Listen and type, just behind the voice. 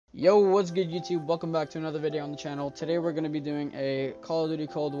Yo, what's good YouTube? Welcome back to another video on the channel. Today we're going to be doing a Call of Duty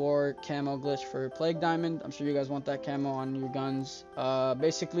Cold War camo glitch for Plague Diamond. I'm sure you guys want that camo on your guns.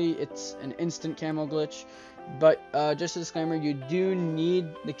 Basically it's an instant camo glitch, but just a disclaimer, you do need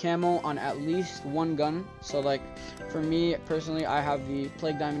the camo on at least one gun. So like for me personally, I have the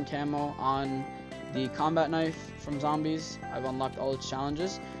Plague Diamond camo on the combat knife from zombies. I've unlocked all its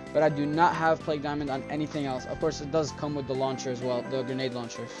challenges, but I do not have Plague Diamond on anything else. Of course, it does come with the launcher as well, the grenade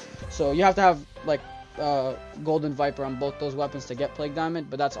launcher. So you have to have like Golden Viper on both those weapons to get Plague Diamond,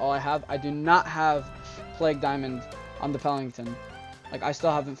 but that's all I have. I do not have Plague Diamond on the Pellington. Like, I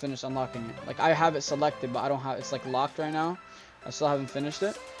still haven't finished unlocking it. Like, I have it selected, but I don't have it's like locked right now. I still haven't finished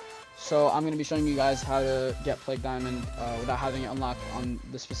it. So I'm going to be showing you guys how to get Plague Diamond without having it unlocked on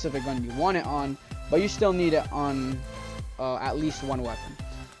the specific gun you want it on, but you still need it on at least one weapon.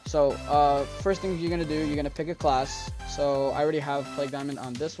 So first thing you're going to do, you're going to pick a class. So I already have Plague Diamond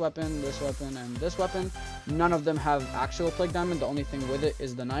on this weapon, and this weapon. None of them have actual Plague Diamond. The only thing with it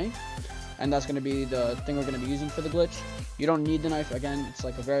is the knife, and that's going to be the thing we're going to be using for the glitch. You don't need the knife. Again, it's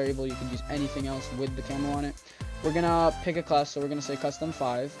like a variable. You can use anything else with the camo on it. We're going to pick a class, so we're going to say custom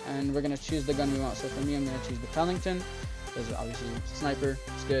 5, and we're going to choose the gun we want. So for me, I'm going to choose the Pellington, because obviously it's a sniper,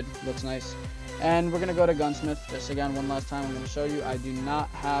 it's good, looks nice. And we're going to go to gunsmith. Just again, one last time, I'm going to show you I do not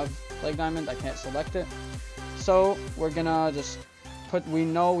have Plague Diamond. I can't select it. So we're going to just we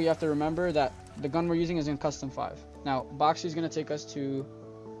know we have to remember that the gun we're using is in custom 5. Now, Boxy is going to take us to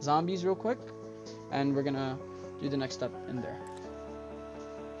zombies real quick, and we're going to do the next step in there.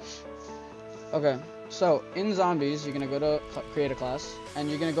 Okay, so in zombies, you're going to go to create a class, and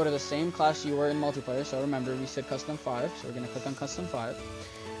you're going to go to the same class you were in multiplayer. So remember, we said custom 5, so we're going to click on custom 5.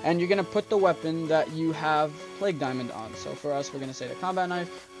 And you're going to put the weapon that you have Plague Diamond on. So for us, we're going to say the combat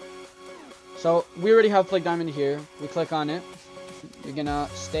knife. So we already have Plague Diamond here. We click on it. You're going to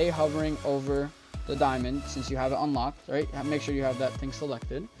stay hovering over the diamond since you have it unlocked, right? Make sure you have that thing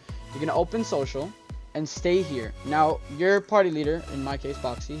selected. You're going to open social and stay here. Now, your party leader, in my case,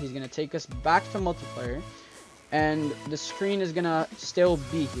 Boxy, he's going to take us back to multiplayer. And the screen is going to still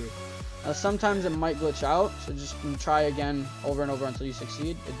be here. Now, sometimes it might glitch out, so just try again over and over until you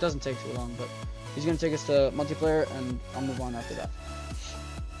succeed. It doesn't take too long, but he's going to take us to multiplayer, and I'll move on after that.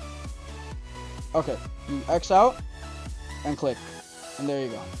 Okay, you X out and click, and there you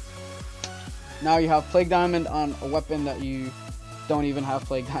go. Now you have Plague Diamond on a weapon that you don't even have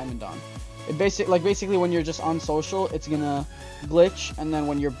Plague Diamond on. It basically when you're just on social, it's gonna glitch, and then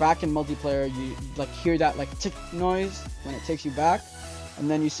when you're back in multiplayer, you like hear that like tick noise when it takes you back. And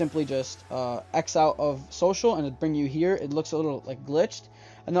then you simply just X out of social, and it bring you here. It looks a little like glitched,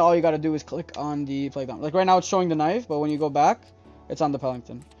 and then all you gotta do is click on the Plague Diamond. Like right now, it's showing the knife, but when you go back, it's on the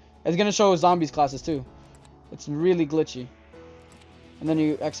Pellington. It's gonna show zombies classes too. It's really glitchy. And then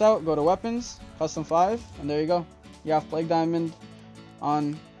you X out, go to weapons, custom 5, and there you go. You have Plague Diamond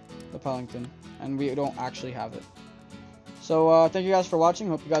on the Pellington, and we don't actually have it. So thank you guys for watching.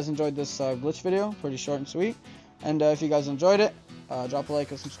 Hope you guys enjoyed this glitch video. Pretty short and sweet. And if you guys enjoyed it, drop a like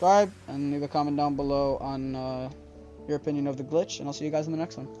and subscribe, and leave a comment down below on your opinion of the glitch, and I'll see you guys in the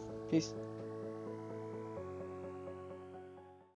next one. Peace.